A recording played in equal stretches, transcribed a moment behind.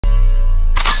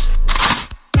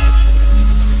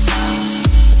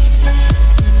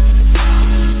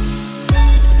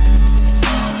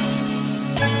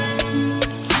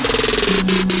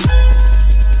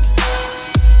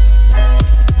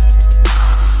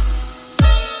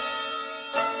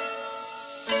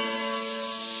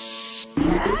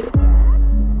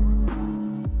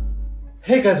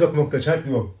Hey guys, welcome to the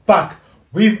channel. We're back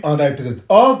with another episode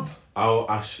of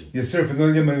Ashi. Yes sir, if you know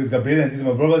me, my name is Gabriele and these are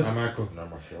my brothers. I'm Michael. And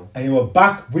I'm Raphael. And we're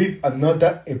back with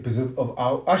another episode of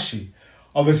our Ashi.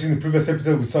 Obviously in the previous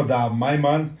episode we saw that my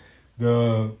man,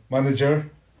 the manager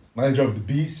of the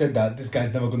B, said that this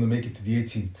guy's never going to make it to the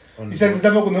 18. He said he's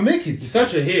never going to make it. He's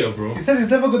such a hater, bro. He said he's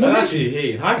never going to make it. Actually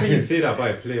hate. How can you say that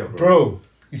by a player, bro? Bro,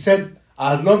 he said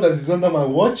as long as he's under my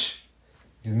watch,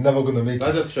 he's never going to make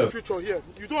That's it. just true. Future here.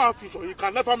 You don't have future. You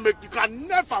can never make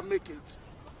it.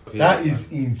 That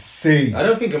is insane. I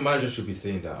don't think a manager should be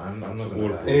saying that. I'm not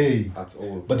gonna lie. Hey. At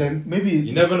all. But then maybe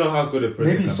you never know how good a person.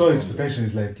 Maybe he saw his potential.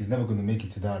 He's like he's never gonna make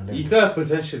it to that level. He got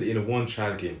potential in one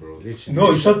trial game, bro. Literally.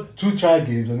 No, he saw 2 trial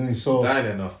games and then he saw. That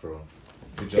ain't enough, bro.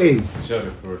 To judge, Hey. to judge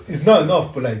a person. It's not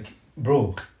enough, but like,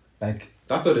 bro, like.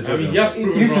 That's what the judge. He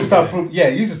needs to start proving.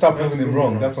 Yeah, he needs to start proving him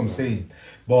wrong. That's what I'm saying.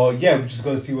 But yeah, we're just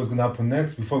gonna see what's gonna happen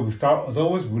next. Before we start, as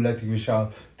always, we would like to give a shout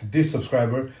out to this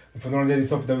subscriber. If you're not already,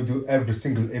 something that we do every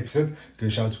single episode, give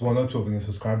a shout out to 1 or 2 of the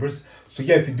subscribers. So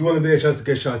yeah, if you do want to be a chance to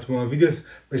get a shout out to one of our videos,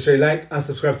 make sure you like and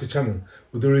subscribe to the channel.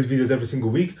 We do these videos every single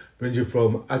week, ranging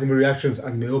from anime reactions,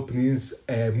 anime openings,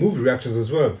 movie reactions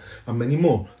as well, and many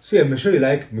more. So yeah, make sure you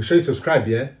like, make sure you subscribe.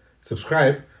 Yeah,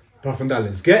 subscribe. Apart from that,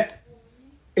 let's get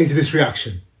into this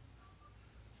reaction.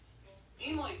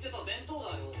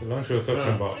 The lunch we were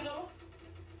talking about.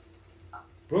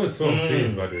 Bro, it's so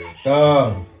unfazed, by the way.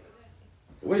 Damn.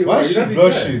 Wait, Why is she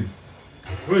blushing?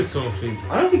 Bro, it's so unfazed.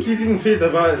 I don't think he's even fazed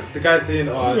about the guy saying,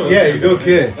 "Oh, yeah, you don't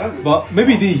care." But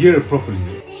maybe he didn't hear it properly.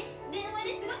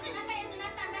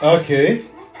 Okay.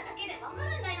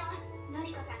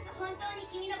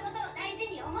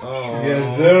 Oh.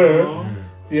 Yes, sir.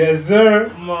 Yes,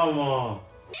 sir. Mama.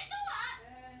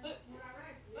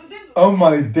 Oh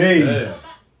my days.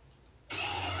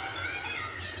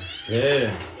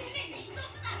 Yeah.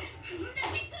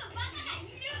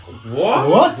 What?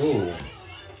 What? Whoa.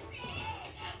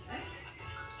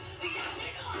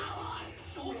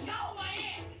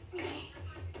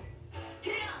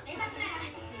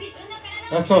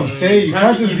 That's what I'm saying. You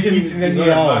can't just be eating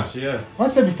anyhow. Yeah. I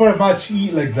said before a match,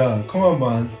 eat like that. Come on,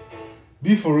 man.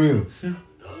 Be for real.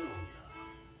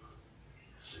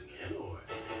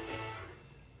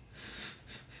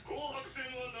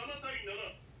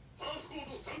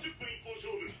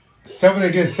 Seven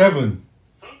against 7.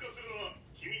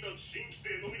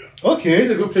 Okay.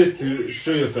 It's a good place to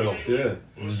show yourself, yeah.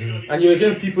 And you're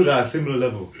against people that are similar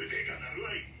level.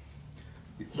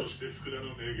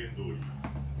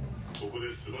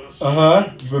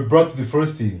 You were brought to the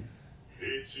first team.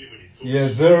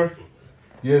 Yes, sir.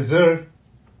 Yes, sir.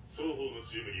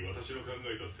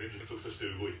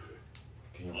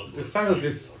 The size of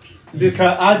this. You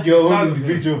can add your own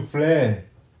individual flair.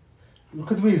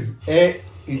 Look at the way he's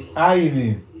eyeing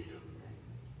him.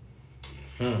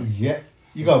 Yeah,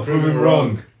 you gotta prove him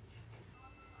wrong.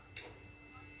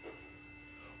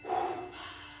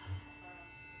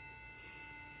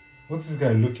 What's this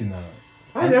guy looking at?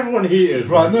 Why is everyone haters?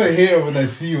 Bro, I know a hater when I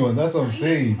see one. That's what I'm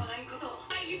saying.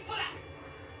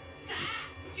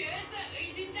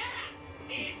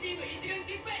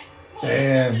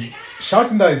 Damn.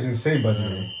 Shouting that is insane, by the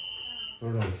way.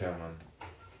 Bro, don't care, man.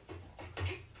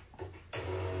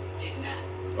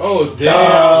 Oh,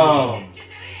 damn.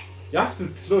 You have to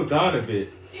slow down a bit.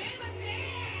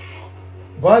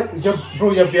 Why?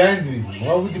 Bro, you're behind me.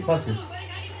 Why would you pass it?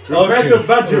 Roberto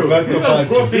Baggio. Roberto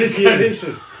Bro,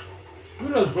 Baggio.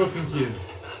 Who does bro think he is?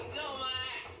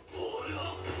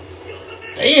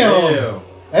 Damn.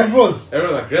 Everyone's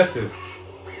aggressive.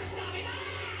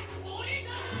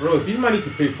 Bro, these man need to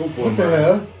play football. What the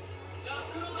hell?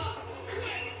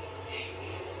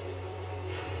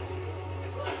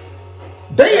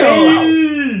 Damn!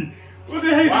 Hey! What the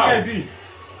hell is this guy do?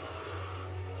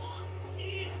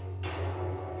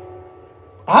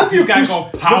 How do you This guy push?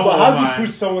 got power, How do man. you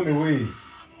push someone away?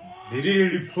 Did he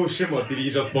really push him or did he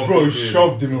just bump Bro, into him?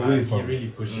 shoved him away He from. really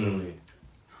pushed him away.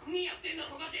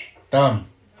 Damn.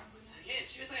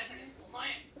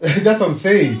 That's what I'm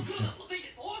saying.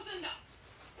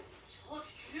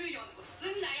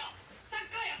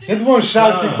 Get one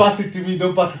shouting, pass it to me,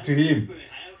 don't pass it to him.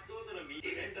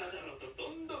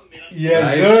 Yes,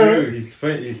 Nah, sir. He's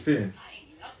fit.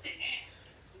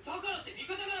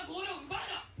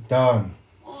 Damn.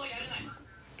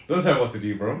 Don't tell him what to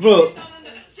do, bro. Bro,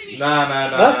 Nah.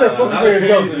 that's a focus on your crazy,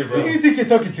 job. bro. Who do you think you're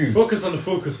talking to? Focus on the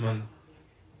focus, man.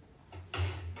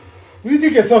 Who do you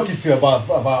think you're talking to about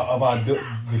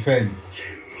defend?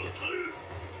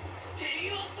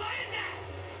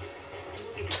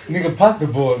 Nigga, pass the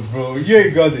ball, bro. You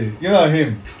ain't got it. You're not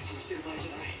him.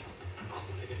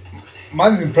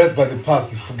 Man's impressed by the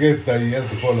pass. He forgets that he has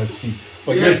the ball at his feet.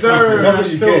 But Yes, sir. that's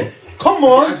what you Ashito. get. Come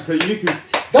on, Ashito, you need to.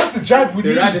 that's the drive we The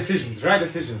need. right decisions. Right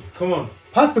decisions. Come on.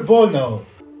 Pass the ball now.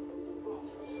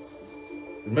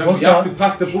 Remember, What's you have that? to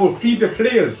pass the ball. Feed the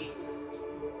players.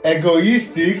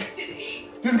 Egoistic.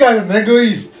 This guy's an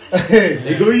egoist.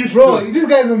 Egoist, Bro, though. this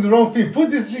guy's on the wrong feet.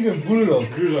 Put this nigga in blue lock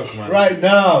Good luck, man. right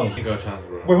now. You got a chance,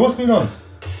 bro. Wait, what's going on?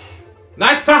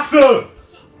 Nice tackle.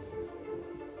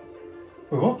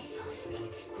 Wait, what?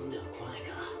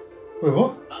 Wait,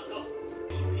 what?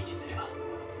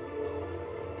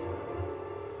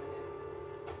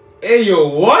 Hey,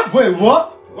 yo, what? Wait,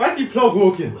 what? Why is he plug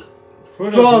walking?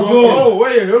 Plug walk. Oh,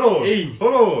 wait, hold on. Hey.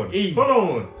 Hold on. Hey. Hold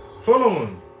on. Hold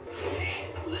on.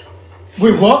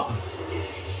 Wait, what?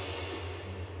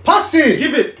 Pass it!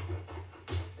 Give it.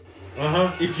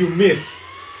 Uh-huh. If you miss.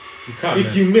 You can't, If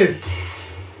man. you miss.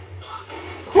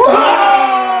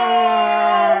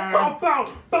 Ah! Bow,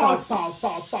 bow, bow, bow,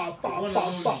 bow, bow, bow,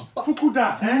 bow, bow.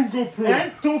 Fukuda, You eh? won't go pro.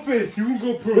 And Stoneface. You won't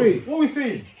go pro. Wait. What are we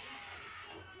saying?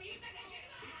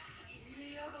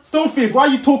 Stoneface, why are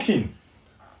you talking?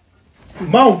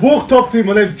 Man walked up to him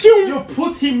and then phew! You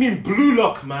put him in blue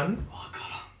lock, man.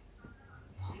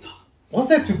 What's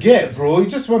there to get, bro? He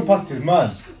just went past his man.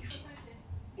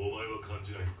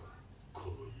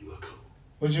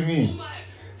 What do you mean?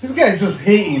 This guy is just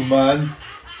hating, man.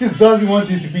 Just doesn't want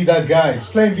you to be that guy.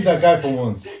 Just let him be that guy for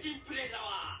once.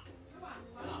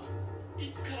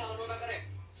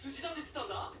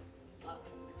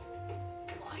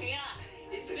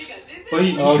 But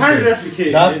he Okay. can't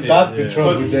replicate That's it, that's innit? the But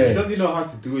trouble he there. doesn't know how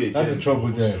to do it. That's yeah. the trouble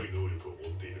there.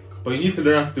 But he needs to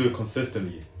learn how to do it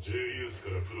consistently.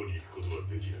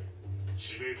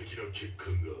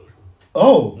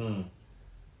 Oh, Mm.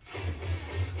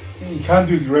 you can't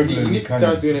do it You regularly. need to can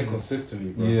start you? doing it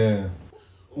consistently, bro. Yeah.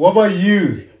 What about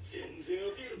you?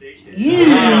 Wow.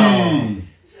 Yee.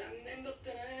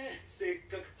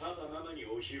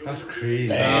 That's crazy.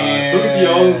 Damn. Talking to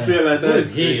your own player like That that is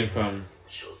is hating, hate. fam.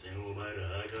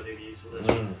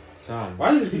 Damn.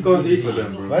 Why did he go hate for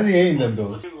them, bro? Why is he hating them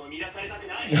though?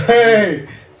 Hey,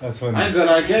 that's funny. And then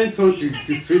I getting told to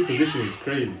switch position is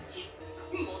crazy.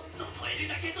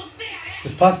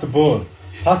 Just pass the ball.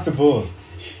 Pass the ball.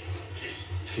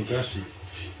 Fugashi.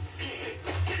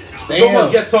 Damn.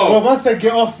 on, get off. Bro, man said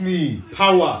get off me.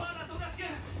 Power.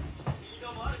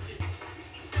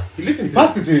 He listens to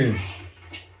Pass it to him.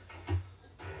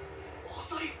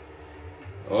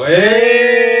 Oh,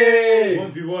 hey!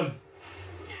 1v1.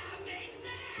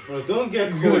 Bro, don't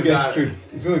get He's cool gonna get guy. stripped.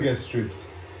 He's gonna get stripped.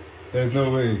 There's no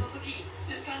way.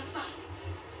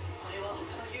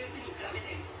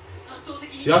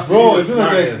 Just Bro, it's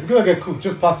it's gonna get cooked.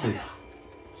 Just pass it.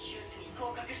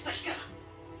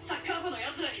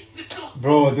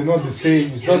 Bro, they're not the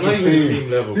same. It's not They're the not even the same. same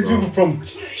level, These bro. people from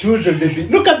children,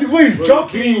 look at the way he's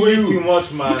jockeying way you. too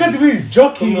much, man. Look at the way he's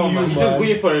jockeying Come on, man. you, He man. just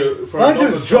waiting for a Man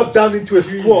number just to dropped touch. down into a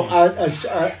squat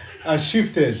and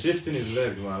shifted. Shifting his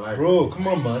legs, man. Like, Bro, come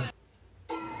on, man.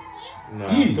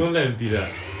 Nah, E. don't let him do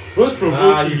that. Bro's nah,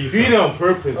 provoking he's you, doing fam. it on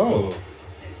purpose, Oh. bro.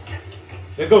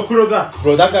 Let's go, Kuroda.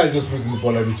 Bro, that guy is just losing the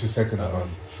ball every 2 seconds, man.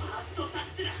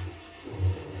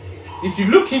 If you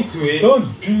look into it,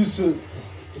 Don't do so.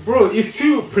 bro, it's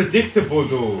too predictable,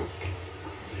 though.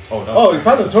 Oh, you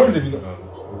kind of turned him. You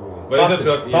know. But Pass it's it,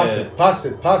 just, pass yeah. it, pass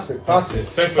it, pass it, pass it.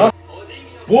 Thanks for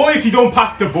Boy, if you don't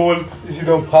pass the ball, If you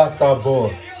don't pass that ball.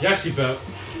 He actually bent.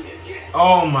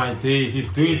 oh my days, he's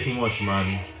doing too much,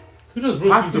 man. Who does bro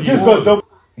Pass think the He he just is? ball. got double.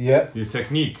 Yeah. The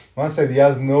technique. Man said he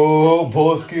has no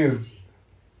ball skills.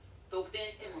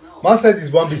 Man said he's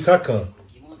Wan-Bissaka.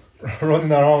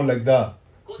 Running around like that.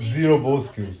 Zero ball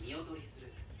skills.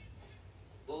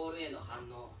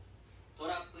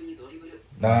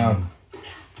 Damn.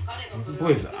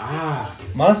 Boy, is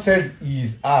ass. Man said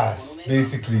he's ass,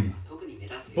 basically.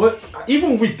 But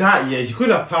even with that, yeah, you could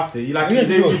have passed it. Like, Yeah,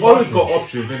 he was you've always passing. got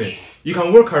options, innit? You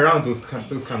can work around those kind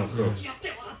of stuff.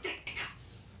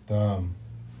 Damn.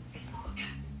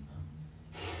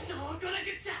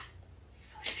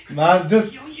 Man,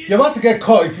 just you're about to get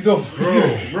caught if you don't.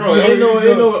 Bro, You ain't no,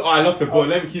 don't- oh, I lost the ball.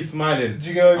 Let me keep smiling. Do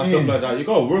you get what I And stuff mean? like that. You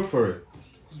gotta work for it.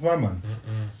 Who's my man?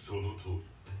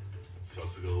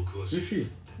 Who's she?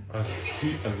 As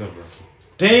sweet as ever.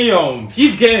 Damn,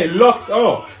 he's getting locked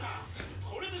up.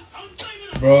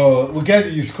 Bro, we get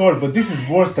that you scored, but this is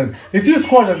worse than if you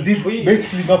scored and did We-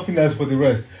 basically nothing else for the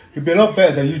rest. It'd be a lot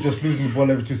better than you just losing the ball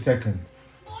every 2 seconds.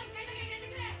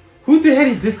 Who the hell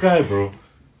is this guy, bro?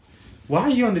 Why are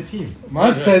you on the team?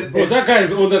 Man said, Bro, that guy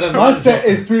is older than the man said manager.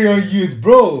 experience youth,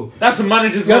 bro. That's the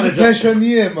manager's You have the manager.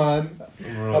 pensioner, man,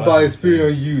 Bro, about that's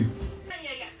experience youth.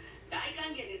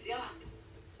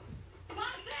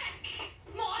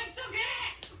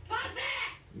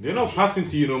 They're not passing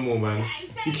to you no more, man.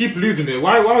 You keep losing it.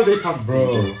 Why would they pass to you,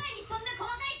 bro?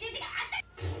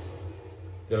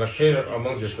 They're like playing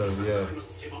among yourselves, yeah.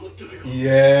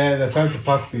 Yeah, they're trying to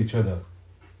pass to each other.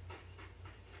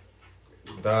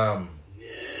 Damn.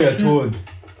 Yeah, told.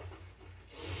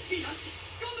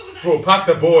 Bro, pass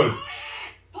the ball.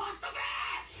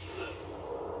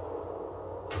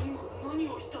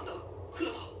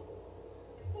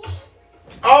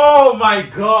 Oh my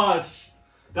gosh.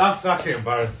 That's actually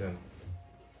embarrassing.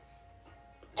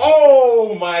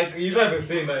 Oh my god. He's not even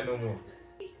saying that no more.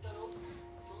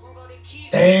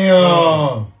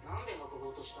 Damn.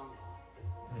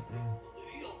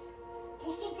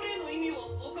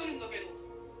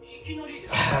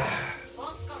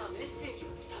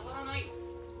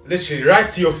 Literally, right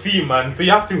to your feet, man. So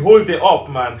you have to hold it up,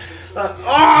 man. It's so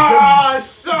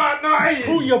annoying.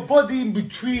 Put your body in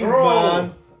between, Bro.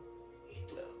 man.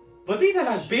 But these are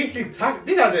like basic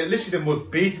these are literally the most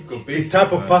basic of The basic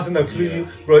type of person that clue you,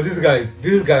 bro. This guy is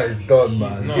done,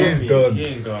 man. He's done. He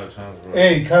ain't got a chance, bro.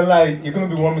 Hey, can't lie, you're gonna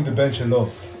be warming the bench a lot.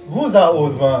 Who's that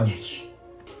old man?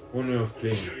 One way of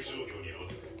playing.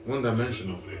 One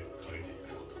dimensional.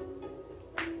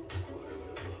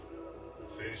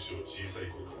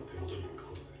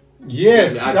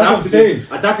 Yes, that's what I'm saying.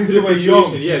 Adapting to Since they the were situation. young, Yeah,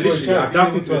 since they were literally young,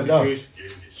 adapting to the adapt. situation.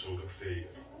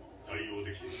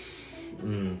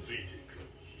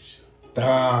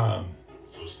 Damn.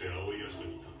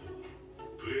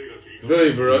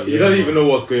 You don't even know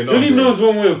what's going on. He only bro. knows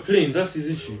one way of playing. That's his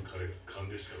issue.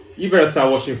 You better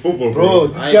start watching football, Bro, bro.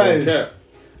 this I ain't guy gonna is- care.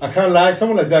 I can't lie,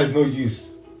 someone like that is no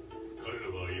use.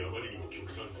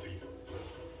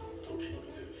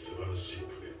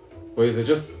 But is it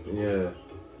just yeah?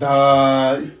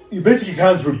 You basically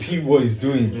can't repeat what he's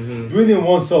doing. Doing it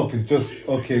oneself is just,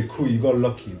 okay, cool, you got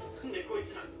lucky.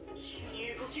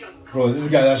 Bro, this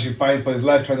guy's actually fighting for his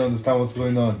life trying to understand what's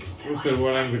going on. Also,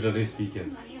 what language are they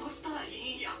speaking?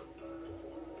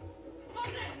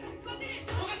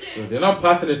 Bro, they're not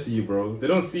passing it to you, bro. They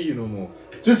don't see you no more.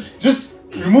 Just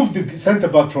remove the centre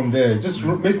back from there. Just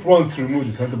make runs to remove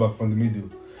the centre back from the middle.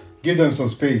 Give them some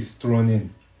space to run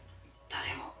in.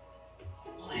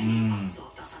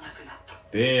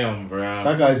 Damn, bro.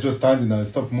 That guy's just standing now.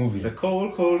 Stop It's a moving.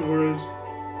 cold, cold world.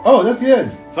 Oh, that's the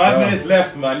end. 5 minutes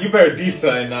left, man. You better do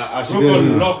something now. Ashito.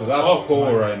 Bro, locked That's up, cold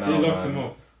man. right now, They locked man. him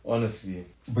up. Honestly.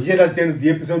 But yeah, that's the end of the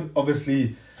episode.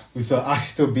 Obviously, we saw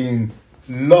Ashito being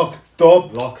locked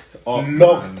up. Locked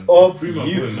up. Free my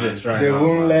Useless boy, right They now.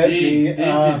 won't man. let They- me they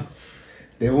out.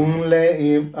 They won't let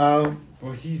him out.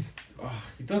 But he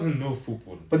doesn't know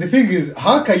football. But the thing is,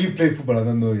 how can you play football? I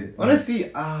don't know it.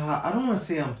 Honestly, I don't want to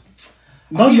say I'm.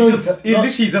 Not It's knowing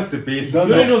literally just the basics. Don't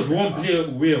He know. only knows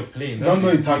one way of playing. That's don't know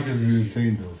his the tactics biggest is issue.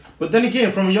 insane though. But then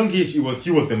again, from a young age, he was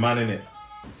the man in it.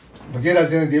 But yeah, that's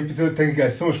the end of the episode. Thank you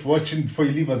guys so much for watching. Before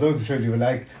you leave, as always, make sure you leave a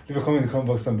like, leave a comment in the comment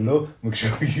box down below. Make sure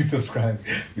you subscribe.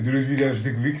 We do this video every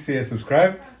single week. Say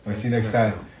subscribe. And see you next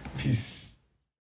time. Peace.